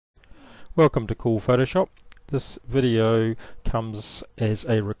Welcome to Cool Photoshop. This video comes as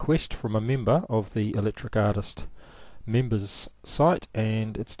a request from a member of the Electric Artist members site,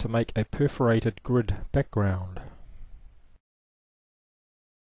 and it's to make a perforated grid background.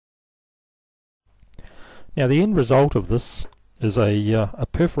 Now the end result of this is a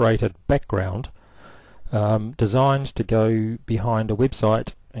perforated background designed to go behind a website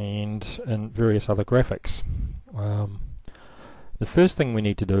and various other graphics. The first thing we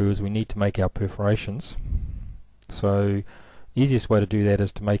need to do is we need to make our perforations. So the easiest way to do that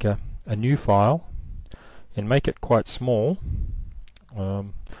is to make a new file and make it quite small.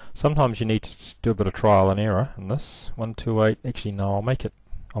 Sometimes you need to do a bit of trial and error in this. 128, actually no, I'll make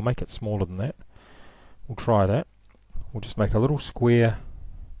it smaller than that. We'll try that. We'll just make a little square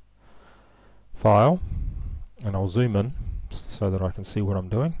file and I'll zoom in so that I can see what I'm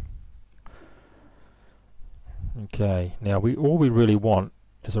doing. Okay, now all we really want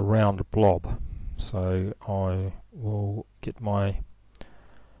is a round blob, so I will get my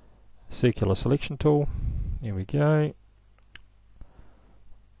circular selection tool. Here we go.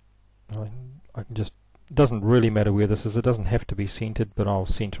 I can just, it doesn't really matter where this is, it doesn't have to be centered, but I'll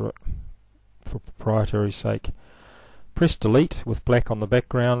center it for proprietary sake. Press delete with black on the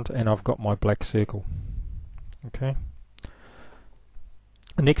background and I've got my black circle. Okay.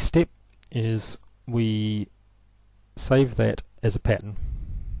 The next step is we save that as a pattern.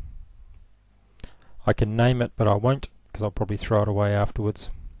 I can name it, but I won't because I'll probably throw it away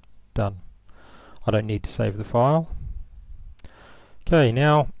afterwards. Done. I don't need to save the file. Okay,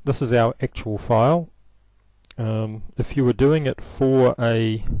 now this is our actual file. If you were doing it for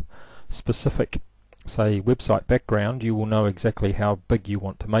a specific, say, website background, you will know exactly how big you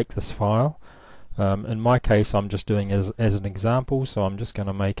want to make this file. In my case, I'm just doing as an example, so I'm just going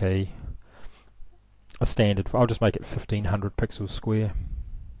to make a standard. I'll just make it 1500 pixels square.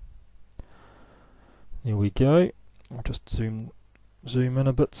 There we go. I'll just zoom in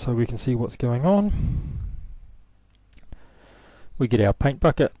a bit so we can see what's going on. We get our paint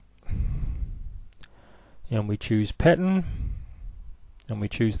bucket and we choose pattern and we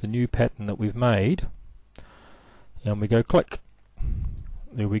choose the new pattern that we've made and we go click.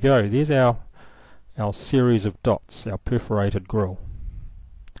 There we go. There's our series of dots, our perforated grill.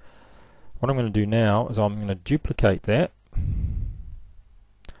 What I'm going to do now is I'm going to duplicate that.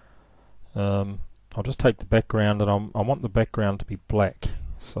 I'll just take the background and I want the background to be black.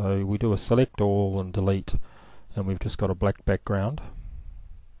 So we do a select all and delete and we've just got a black background.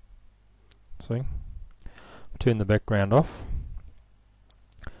 See? Turn the background off.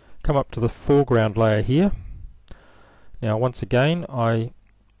 Come up to the foreground layer here. Now once again I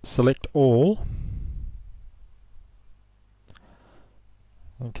select all.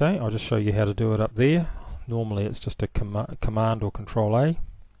 Okay, I'll just show you how to do it up there. Normally it's just a command or control A.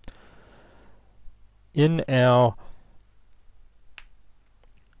 In our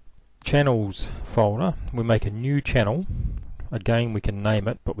channels folder we make a new channel. Again we can name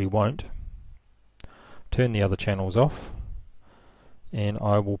it, but we won't. Turn the other channels off and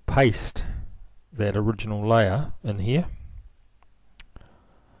I will paste that original layer in here.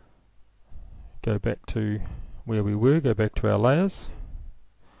 Go back to where we were, go back to our layers.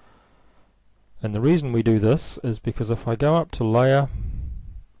 And the reason we do this is because if I go up to layer,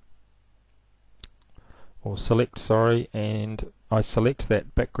 or select, sorry, and I select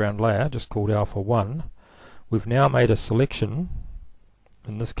that background layer, just called alpha 1, we've now made a selection,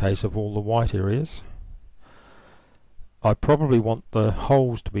 in this case of all the white areas. I probably want the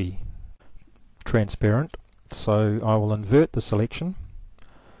holes to be transparent, so I will invert the selection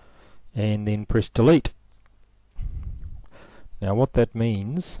and then press delete. Now what that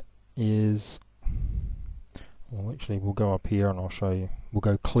means is, well actually we'll go up here and I'll show you, we'll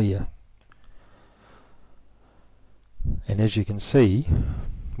go clear. And as you can see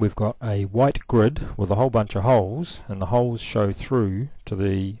we've got a white grid with a whole bunch of holes and the holes show through to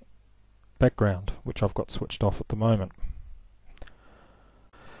the background, which I've got switched off at the moment.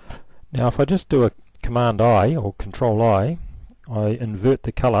 Now if I just do a command I or control I invert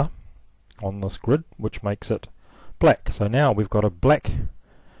the colour on this grid, which makes it black. So now we've got a black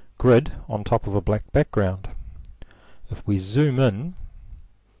grid on top of a black background. If we zoom in,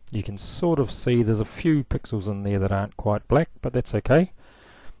 you can sort of see there's a few pixels in there that aren't quite black, but that's okay.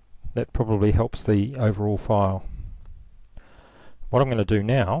 That probably helps the overall file. What I'm going to do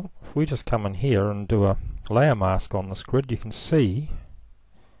now, if we just come in here and do a layer mask on this grid, you can see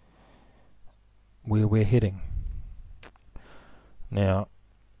where we're heading. Now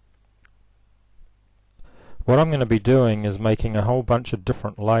What I'm going to be doing is making a whole bunch of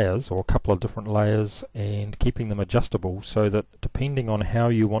different layers, or a couple of different layers, and keeping them adjustable so that depending on how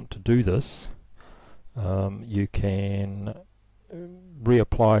you want to do this, you can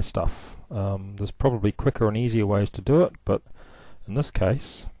reapply stuff. There's probably quicker and easier ways to do it, but in this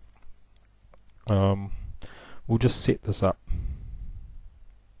case we'll just set this up.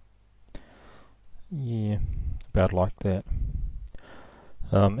 Yeah, about like that.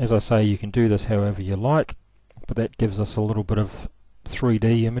 As I say, you can do this however you like, but that gives us a little bit of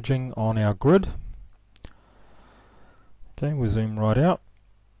 3D imaging on our grid. Okay, we'll zoom right out.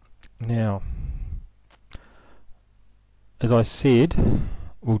 Now, as I said,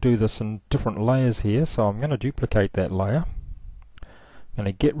 we'll do this in different layers here, so I'm going to duplicate that layer. I'm going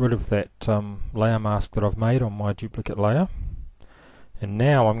to get rid of that layer mask that I've made on my duplicate layer, and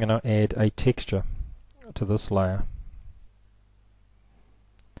now I'm going to add a texture to this layer.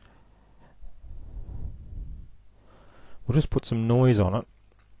 We'll just put some noise on it.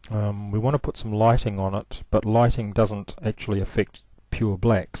 We want to put some lighting on it, but lighting doesn't actually affect pure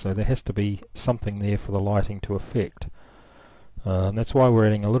black, so there has to be something there for the lighting to affect. That's why we're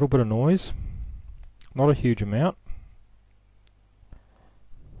adding a little bit of noise, not a huge amount.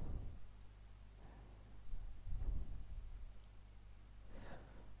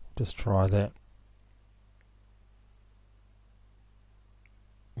 Just try that.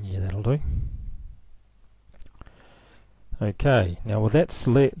 Yeah, that'll do. Okay, now with that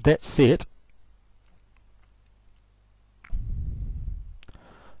set,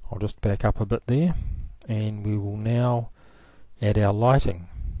 I'll just back up a bit there, and we will now add our lighting,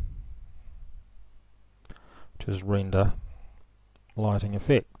 which is render lighting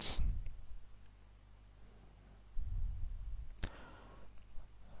effects.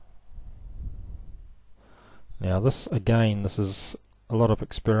 Now this, again, this is a lot of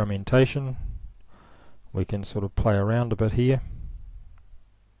experimentation. We can sort of play around a bit here.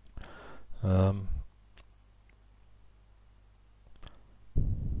 I've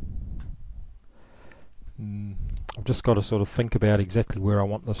just got to sort of think about exactly where I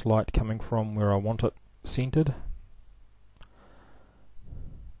want this light coming from, where I want it centered.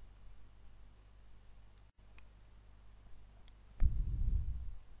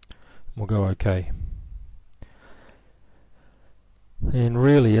 We'll go OK. And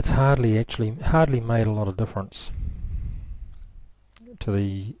really it's hardly made a lot of difference to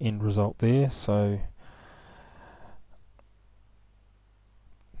the end result there, so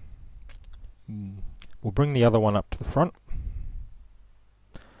we'll bring the other one up to the front,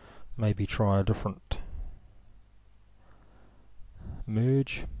 maybe try a different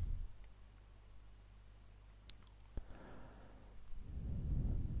merge.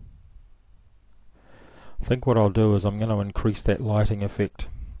 I think what I'll do is I'm going to increase that lighting effect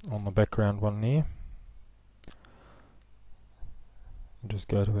on the background one there. Just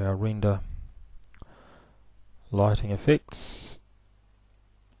go to our render lighting effects,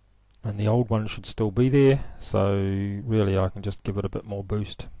 and the old one should still be there, so really I can just give it a bit more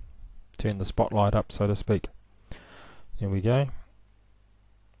boost, turn the spotlight up, so to speak. There we go.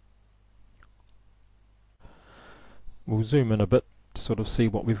 We'll zoom in a bit to sort of see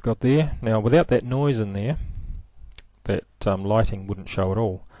what we've got there. Now without that noise in there, that lighting wouldn't show at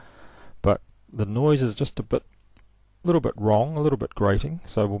all, but the noise is just a little bit wrong, a little bit grating,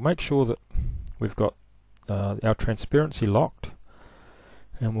 so we'll make sure that we've got our transparency locked,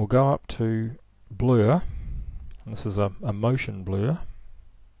 and we'll go up to blur, and this is a motion blur.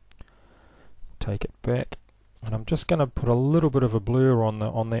 Take it back, and I'm just going to put a little bit of a blur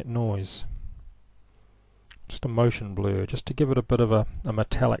on that noise. Just a motion blur, just to give it a bit of a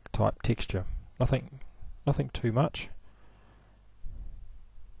metallic type texture. Nothing too much.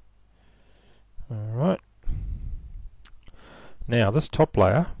 Alright. Now this top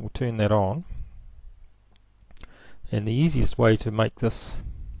layer, we'll turn that on. And the easiest way to make this,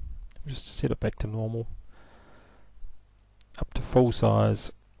 just set it back to normal, up to full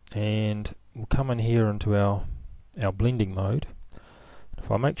size, and we'll come in here into our blending mode. If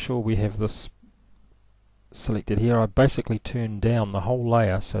I make sure we have this selected here, I basically turn down the whole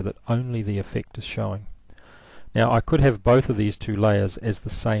layer so that only the effect is showing. Now I could have both of these two layers as the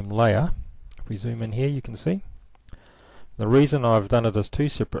same layer. If we zoom in here, you can see. The reason I've done it as two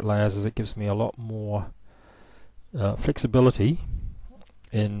separate layers is it gives me a lot more flexibility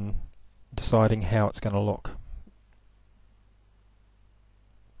in deciding how it's going to look.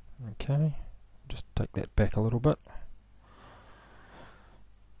 Okay, just take that back a little bit.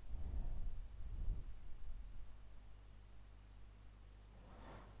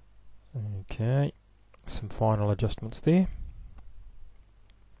 Okay, some final adjustments there.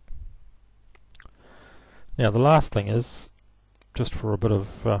 Now the last thing is, just for a bit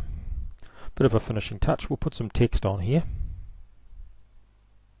of a finishing touch, we'll put some text on here.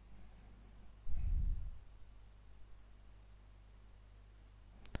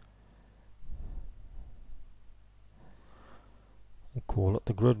 We'll call it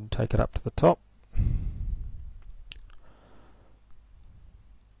the grid and take it up to the top.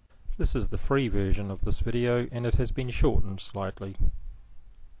 This is the free version of this video, and it has been shortened slightly.